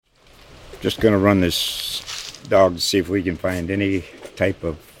Just going to run this dog to see if we can find any type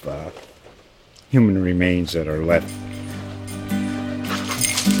of human remains that are left.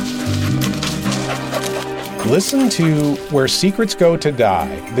 Listen to Where Secrets Go to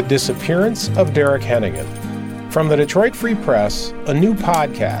Die, The Disappearance of Derek Hennigan. From the Detroit Free Press, a new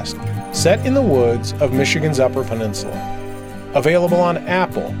podcast set in the woods of Michigan's Upper Peninsula. Available on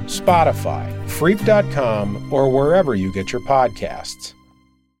Apple, Spotify, Freep.com, or wherever you get your podcasts.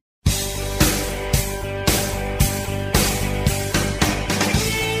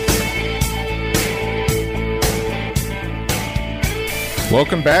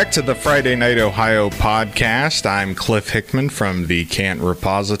 Welcome back to the Friday Night Ohio Podcast. I'm Cliff Hickman from the Canton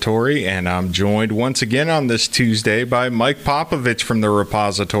Repository, and I'm joined once again on this Tuesday by Mike Popovich from the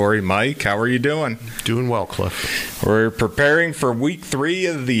Repository. Mike, how are you doing? Doing well, Cliff. We're preparing for week 3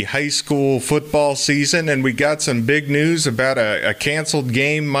 of the high school football season, and we got some big news about a canceled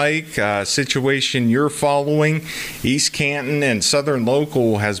game, Mike, a situation you're following. East Canton and Southern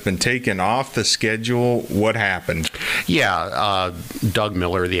Local has been taken off the schedule. What happened? Yeah, Doug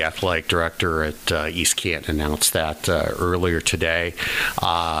Miller, the athletic director at East Canton, announced that earlier today.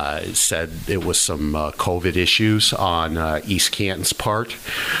 Said it was some COVID issues on East Canton's part,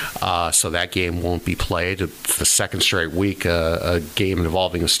 so that game won't be played. It's the second straight week a game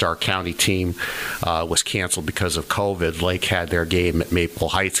involving a Stark County team was canceled because of COVID. Lake had their game at Maple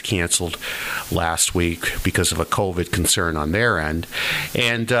Heights canceled last week because of a COVID concern on their end,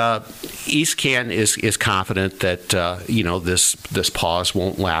 and East Canton is confident that this pause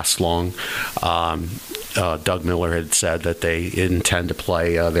won't last long. Doug Miller had said that they intend to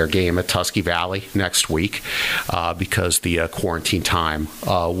play their game at Tusky Valley next week because the quarantine time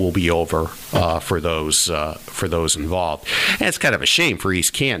will be over for those involved. And it's kind of a shame for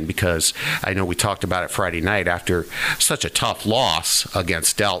East Canton because I know we talked about it Friday night after such a tough loss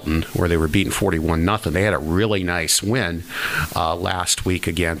against Delton where they were beaten 41-0. They had a really nice win last week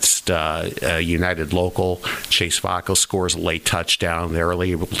against United Local. Chase Vaco scores a late touchdown. They're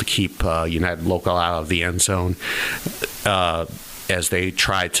able to keep United Local out of the end zone as they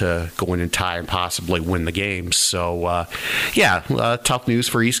try to go in and tie and possibly win the game. So, tough news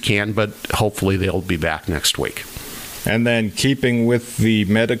for East Canton, but hopefully they'll be back next week. And then keeping with the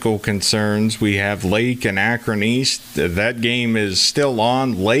medical concerns, we have Lake and Akron East. That game is still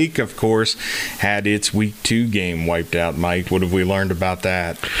on. Lake, of course, had its Week 2 game wiped out. Mike, what have we learned about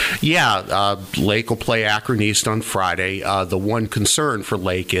that? Yeah, Lake will play Akron East on Friday. The one concern for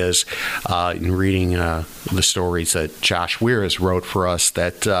Lake is, in reading the stories that Josh Weir has wrote for us,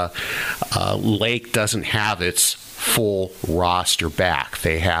 that Lake doesn't have its full roster back.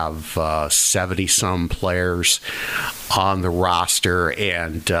 They have 70-some players on the roster,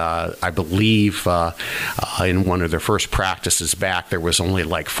 and I believe in one of their first practices back, there was only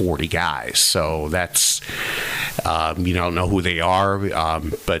like 40 guys. So that's, you don't know who they are,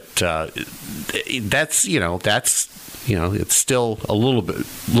 but that's it's still a little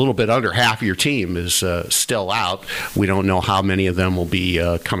bit under half of your team is still out. We don't know how many of them will be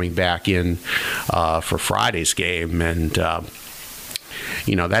coming back in for Friday's game, and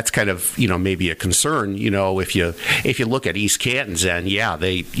that's kind of maybe a concern. If you look at East Canton's end,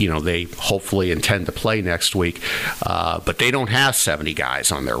 they hopefully intend to play next week, but they don't have 70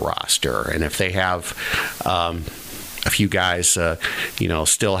 guys on their roster, and if they have a few guys,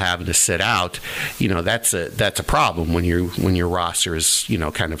 still having to sit out, that's a problem when your roster is,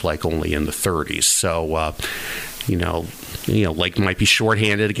 kind of like only in the 30s. So, Lake might be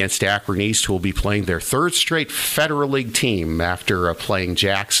shorthanded against Akron East, who will be playing their third straight Federal League team after playing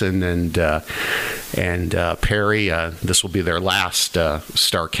Jackson and Perry. This will be their last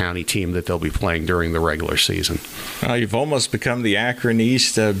Stark County team that they'll be playing during the regular season. You've almost become the Akron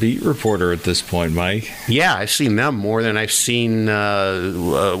East beat reporter at this point, Mike. Yeah, I've seen them more than I've seen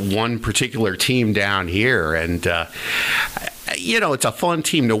one particular team down here, and it's a fun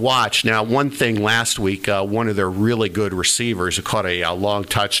team to watch. Now, one thing last week, one of their really good receivers who caught a long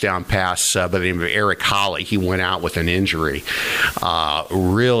touchdown pass by the name of Eric Holly, he went out with an injury.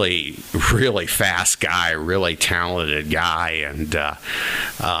 Really, really fast guy, really talented guy, and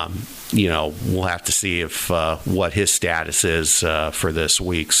we'll have to see if what his status is for this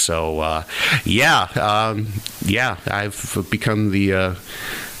week. So, I've become the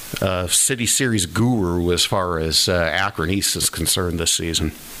City Series guru as far as Akron East is concerned this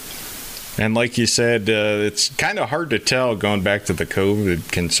season. And like you said, it's kind of hard to tell, going back to the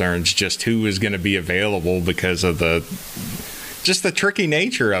COVID concerns, just who is going to be available because of the tricky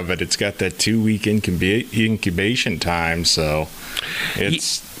nature of it. It's got that 2-week incubation time, so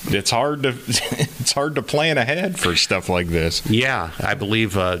it's it's hard to plan ahead for stuff like this. Yeah, I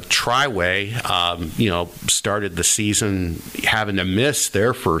believe Triway, started the season having to miss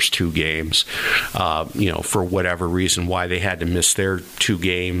their first 2 games, for whatever reason, why they had to miss their 2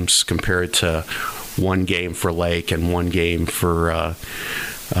 games compared to 1 game for Lake and 1 game for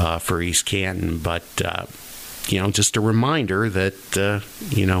East Canton. But just a reminder that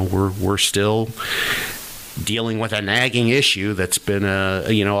we're still dealing with a nagging issue that's been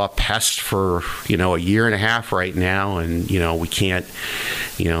a pest for a year and a half right now, and we can't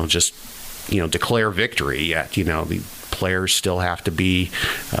just declare victory yet. The players still have to be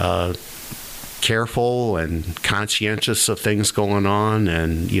careful and conscientious of things going on,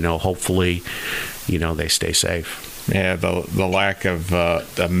 and hopefully they stay safe. Yeah, the lack of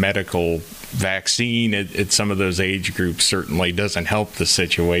the medical vaccine at some of those age groups certainly doesn't help the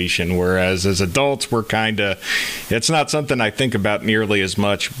situation, whereas as adults it's not something I think about nearly as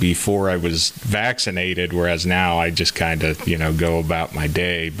much before I was vaccinated, whereas now I just go about my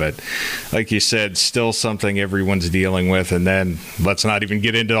day. But like you said, still something everyone's dealing with, and then let's not even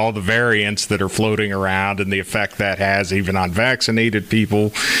get into all the variants that are floating around and the effect that has even on vaccinated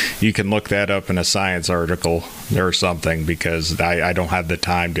people. You can look that up in a science article or something, because I don't have the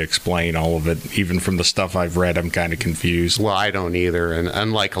time to explain all of it. Even from the stuff I've read, I'm kind of confused. Well, I don't either, and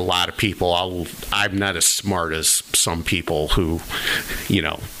unlike a lot of people, I'm not as smart as some people who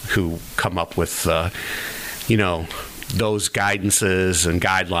come up with those guidances and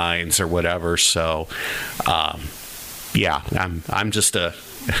guidelines or whatever. So I'm just a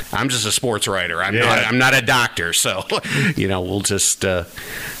sports writer. I'm not a doctor, so we'll just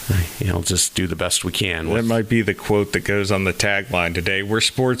just do the best we can. That might be the quote that goes on the tagline today. We're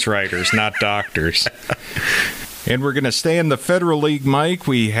sports writers, not doctors. And we're going to stay in the Federal League, Mike.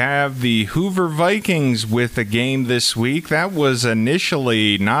 We have the Hoover Vikings with a game this week. That was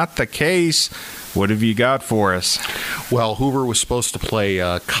initially not the case. What have you got for us? Well, Hoover was supposed to play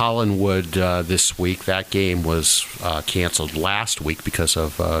Collinwood this week. That game was canceled last week because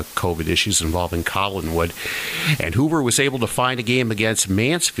of COVID issues involving Collinwood. And Hoover was able to find a game against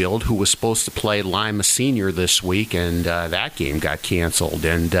Mansfield, who was supposed to play Lima Senior this week, and that game got canceled.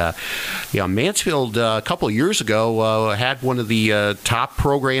 And Mansfield, a couple of years ago, had one of the top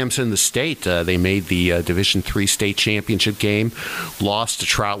programs in the state. They made the Division III state championship game, lost to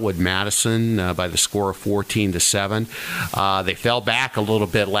Troutwood Madison by the score of 14-7. They fell back a little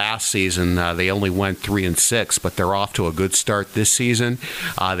bit last season. They only went 3-6, but they're off to a good start this season.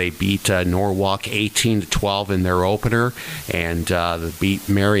 They beat Norwalk 18-12 in their opener, and they beat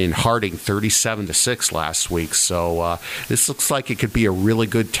Marion Harding 37-6 last week. So this looks like it could be a really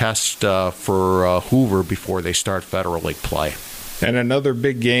good test for Hoover before they start Federal League play. And another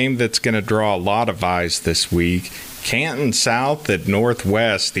big game that's going to draw a lot of eyes this week. Canton South at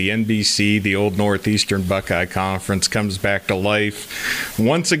Northwest, the NBC, the old Northeastern Buckeye Conference, comes back to life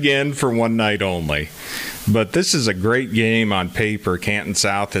once again for one night only. But this is a great game on paper. Canton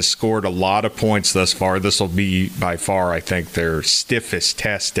South has scored a lot of points thus far. This will be, by far, I think, their stiffest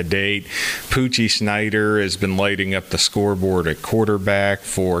test to date. Poochie Snyder has been lighting up the scoreboard at quarterback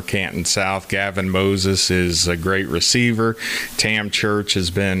for Canton South. Gavin Moses is a great receiver. Tam Church has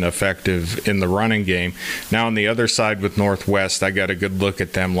been effective in the running game. Now, on the other side with Northwest, I got a good look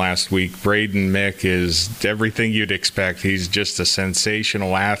at them last week. Braden Mick is everything you'd expect. He's just a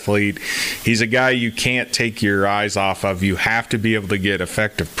sensational athlete. He's a guy you can't take your eyes off of. You have to be able to get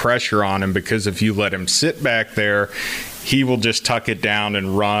effective pressure on him, because if you let him sit back there, he will just tuck it down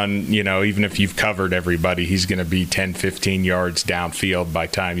and run. Even if you've covered everybody, he's going to be 10, 15 yards downfield by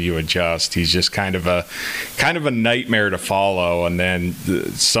the time you adjust. He's just kind of a nightmare to follow. And then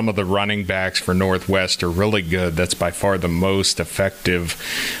some of the running backs for Northwest are really good. That's by far the most effective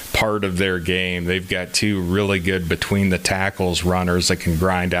part of their game. They've got 2 really good between the tackles runners that can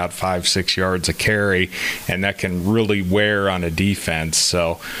grind out 5-6 yards a carry, and that can really wear on a defense.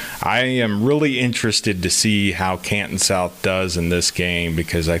 So I am really interested to see how Canton South does in this game,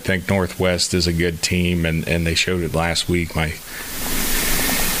 because I think Northwest is a good team, and they showed it last week, Mike.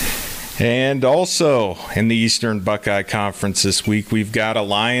 And also in the Eastern Buckeye Conference this week, we've got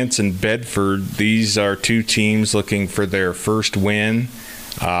Alliance and Bedford. These are 2 teams looking for their first win.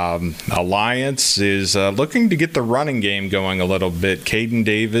 Alliance is looking to get the running game going a little bit. Caden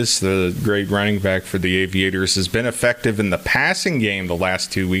Davis, the great running back for the Aviators, has been effective in the passing game the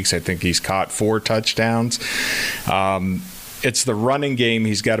last 2 weeks. I think he's caught 4 touchdowns. it's the running game.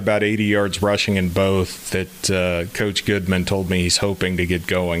 He's got about 80 yards rushing in both that Coach Goodman told me he's hoping to get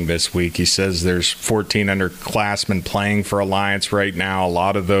going this week. He says there's 14 underclassmen playing for Alliance right now. A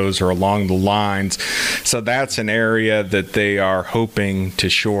lot of those are along the lines. So that's an area that they are hoping to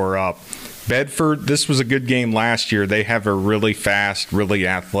shore up. Bedford, this was a good game last year. They have a really fast, really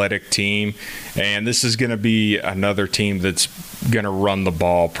athletic team, and this is going to be another team that's going to run the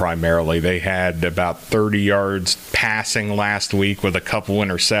ball primarily. They had about 30 yards passing last week with a couple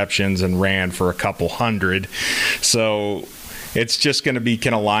interceptions and ran for a couple hundred. So it's just going to be,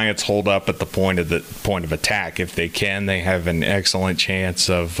 can Alliance hold up at the point of attack? If they can, they have an excellent chance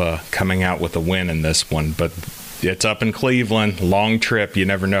of coming out with a win in this one. But it's up in Cleveland, long trip. You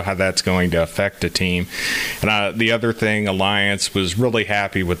never know how that's going to affect a team. And the other thing, Alliance was really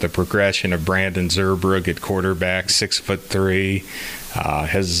happy with the progression of Brandon Zerbrug at quarterback, 6'3".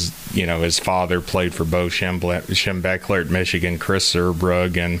 His father played for Bo Schembechler at Michigan, Chris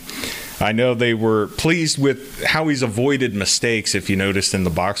Zerbrug, and I know they were pleased with how he's avoided mistakes. If you noticed in the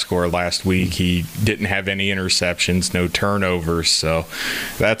box score last week, he didn't have any interceptions, no turnovers. So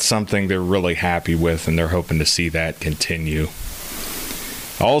that's something they're really happy with, and they're hoping to see that continue.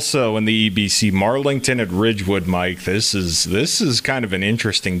 Also in the EBC, Marlington at Ridgewood, Mike. This is kind of an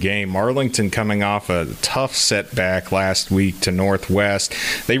interesting game. Marlington coming off a tough setback last week to Northwest.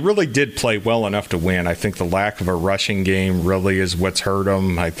 They really did play well enough to win. I think the lack of a rushing game really is what's hurt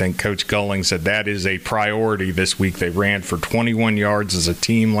them. I think Coach Gulling said that is a priority this week. They ran for 21 yards as a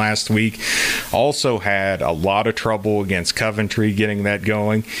team last week. Also had a lot of trouble against Coventry getting that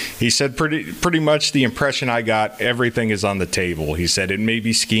going. He said pretty much the impression I got, everything is on the table. He said it may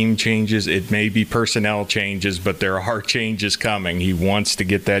be scheme changes, it may be personnel changes, but there are changes coming. He wants to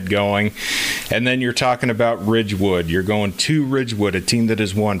get that going. And then you're talking about Ridgewood. You're going to Ridgewood, a team that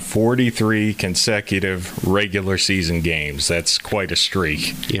has won 43 consecutive regular season games. That's quite a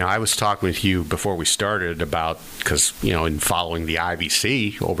streak. I was talking with you before we started about, because, in following the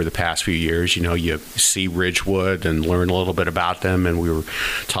IVC over the past few years, you see Ridgewood and learn a little bit about them, and we were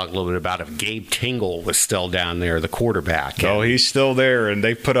talking a little bit about if Gabe Tingle was still down there, the quarterback. Oh, he's still there, and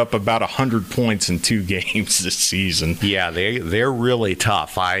they put up about 100 points in 2 games this season. Yeah, they're really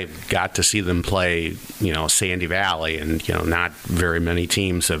tough. I got to see them play, Sandy Valley, and not very many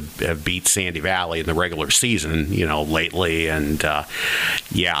teams have beat Sandy Valley in the regular season, lately. And that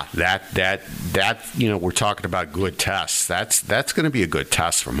we're talking about good tests. That's going to be a good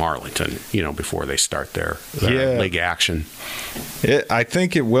test for Marlington, before they start their league action. I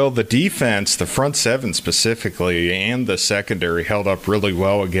think it will. The defense, the front seven specifically, and the secondary held up really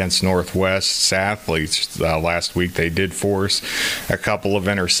well against Northwest's athletes last week. They did force a couple of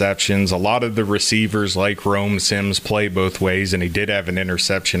interceptions. A lot of the receivers like Rome Sims play both ways, and he did have an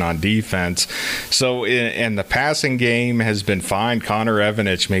interception on defense. So and the passing game has been fine. Connor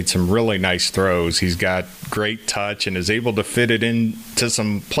Evanich made some really nice throws. He's got great touch and is able to fit it into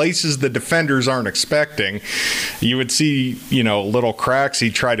some places the defenders aren't expecting. You would see, little cracks. He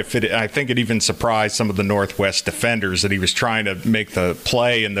tried to fit it. I think it even surprised some of the Northwest defenders that he was trying to make the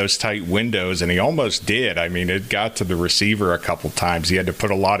play in those tight windows, and he almost did. I mean, it got to the receiver a couple times. He had to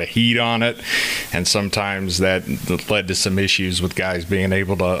put a lot of heat on it, and sometimes that led to some issues with guys being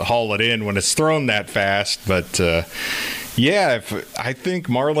able to haul it in when it's thrown that fast. But I think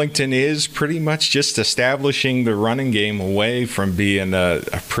Marlington is pretty much just establishing the running game away from being a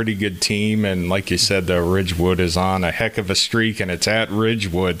pretty good team. And like you said, the Ridgewood is on a heck of a streak, and it's at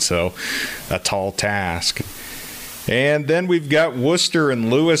Ridgewood, so a tall task. And then we've got Worcester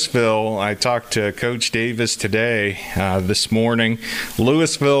and Louisville. I talked to Coach Davis today, this morning.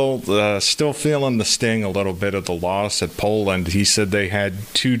 Louisville still feeling the sting a little bit of the loss at Poland. He said they had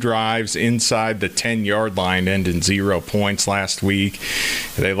 2 drives inside the 10-yard line, ending 0 points last week.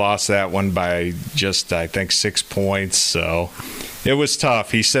 They lost that one by just, I think, 6 points. So it was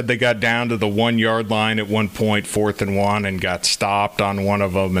tough. He said they got down to the 1-yard line at one point, 4th and 1, and got stopped on one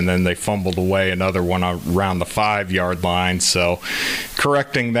of them, and then they fumbled away another one around the 5-yard line. So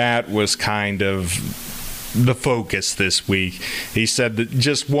correcting that was kind of the focus this week. He said that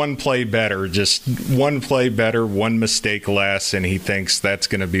just one play better, one mistake less, and he thinks that's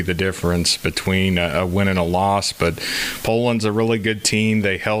going to be the difference between a win and a loss. But Poland's a really good team.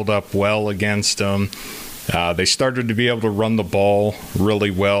 They held up well against them. They started to be able to run the ball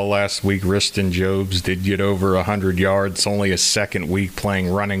really well last week. Riston Jobs did get over 100 yards, only his second week playing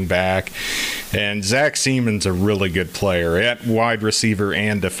running back. And Zach Seaman's a really good player at wide receiver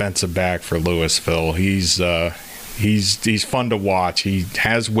and defensive back for Louisville. He's He's fun to watch. He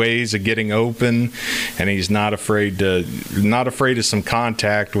has ways of getting open, and he's not afraid of some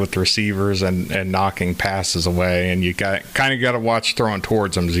contact with receivers and knocking passes away. And you kind of got to watch throwing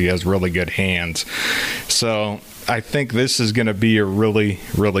towards him, as he has really good hands. So I think this is going to be a really,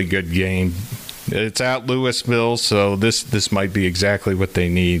 really good game. It's at Louisville, so this might be exactly what they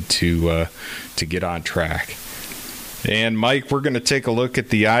need to get on track. And Mike, we're going to take a look at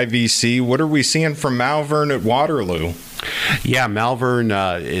the IVC. What are we seeing from Malvern at Waterloo? Yeah, Malvern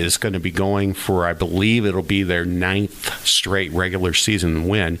is going to be going for, I believe it'll be their 9th straight regular season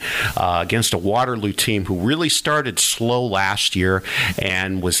win against a Waterloo team who really started slow last year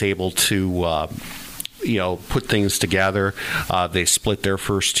and was able to put things together. They split their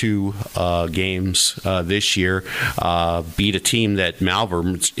first 2 games this year, beat a team that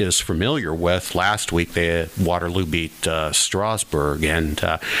Malvern is familiar with. Last week, Waterloo beat Strasburg, and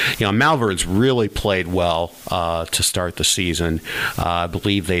Malvern's really played well to start the season. I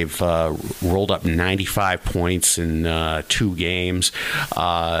believe they've rolled up 95 points in 2 games.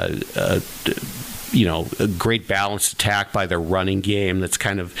 A great balanced attack by their running game that's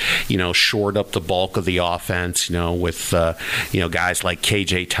kind of, shored up the bulk of the offense, with, guys like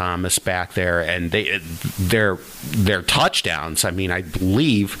KJ Thomas back there, and their touchdowns. I mean, I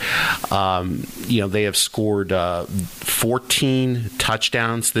believe, they have scored 14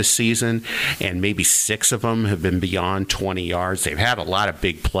 touchdowns this season, and maybe 6 of them have been beyond 20 yards. They've had a lot of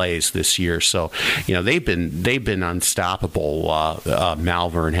big plays this year, so, they've been unstoppable,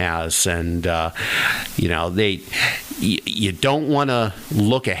 Malvern has, and, you don't want to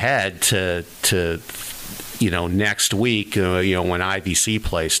look ahead to next week, when IVC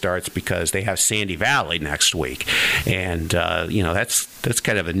play starts, because they have Sandy Valley next week, and that's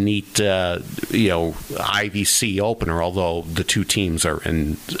kind of a neat IVC opener. Although the 2 teams are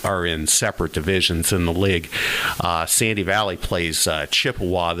in separate divisions in the league. Sandy Valley plays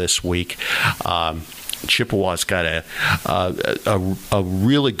Chippewa this week. Chippewa's got a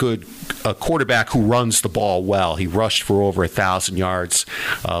really good quarterback who runs the ball well. He rushed for over 1,000 yards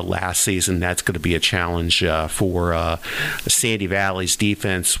last season. That's going to be a challenge for Sandy Valley's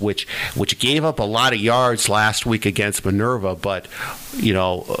defense, which gave up a lot of yards last week against Minerva, but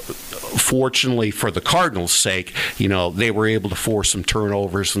fortunately for the Cardinals' sake, they were able to force some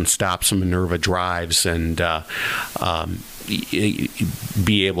turnovers and stop some Minerva drives and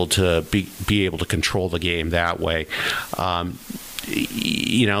be able to control the game that way.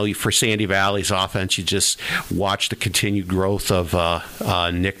 For Sandy Valley's offense, you just watch the continued growth of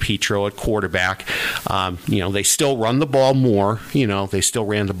Nick Petro at quarterback. They still run the ball more. They still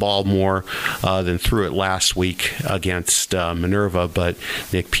ran the ball more than threw it last week against Minerva. But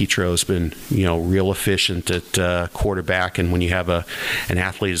Nick Petro's been, real efficient at quarterback. And when you have an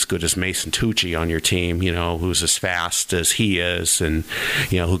athlete as good as Mason Tucci on your team, who's as fast as he is and,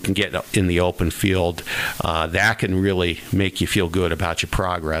 who can get in the open field, that can really make you feel good about your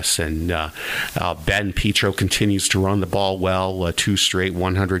progress. And Ben Petro continues to run the ball well, 2 straight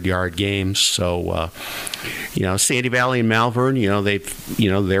 100-yard games. So Sandy Valley and Malvern, they've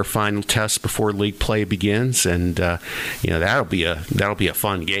their final test before league play begins, and that'll be a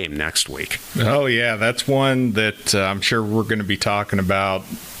fun game next week. Oh yeah, that's one that I'm sure we're going to be talking about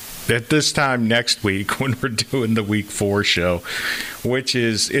at this time next week when we're doing the Week 4 show, which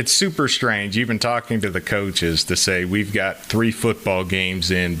is, it's super strange, even talking to the coaches, to say we've got 3 football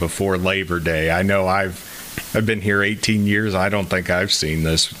games in before Labor Day. I know I've been here 18 years. I don't think I've seen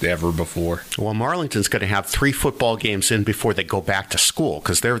this ever before. Well, Marlington's going to have 3 football games in before they go back to school,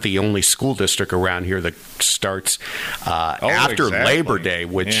 because they're the only school district around here that starts after Labor Day,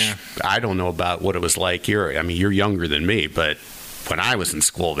 which I don't know about what it was like here. I mean, you're younger than me, but when I was in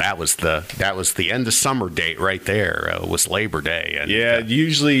school, that was the end of summer date right there. Was Labor Day. And,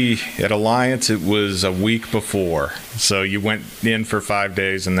 usually at Alliance it was a week before, so you went in for 5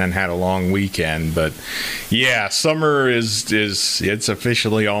 days and then had a long weekend. But yeah, summer is it's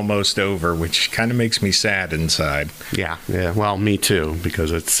officially almost over, which kind of makes me sad inside. Yeah. Well, me too,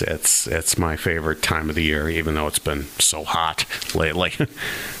 because it's my favorite time of the year, even though it's been so hot lately.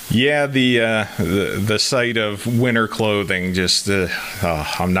 Yeah, the sight of winter clothing, just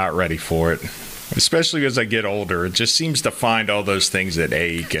I'm not ready for it. Especially as I get older, it just seems to find all those things that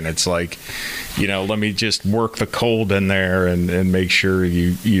ache, and it's like, let me just work the cold in there and make sure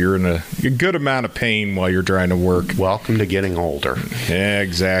you're in a good amount of pain while you're trying to work. Welcome to getting older. Yeah,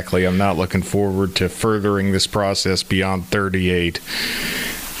 exactly. I'm not looking forward to furthering this process beyond 38.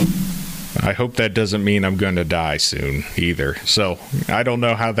 I hope that doesn't mean I'm going to die soon either. So I don't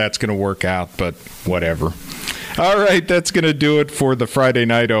know how that's going to work out, but whatever. All right, that's going to do it for the Friday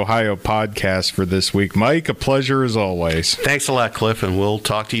Night Ohio podcast for this week. Mike, a pleasure as always. Thanks a lot, Cliff, and we'll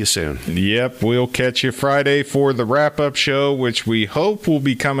talk to you soon. Yep, we'll catch you Friday for the wrap-up show, which we hope will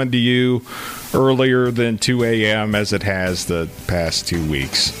be coming to you earlier than 2 a.m. as it has the past 2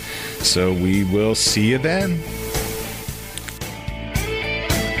 weeks. So we will see you then.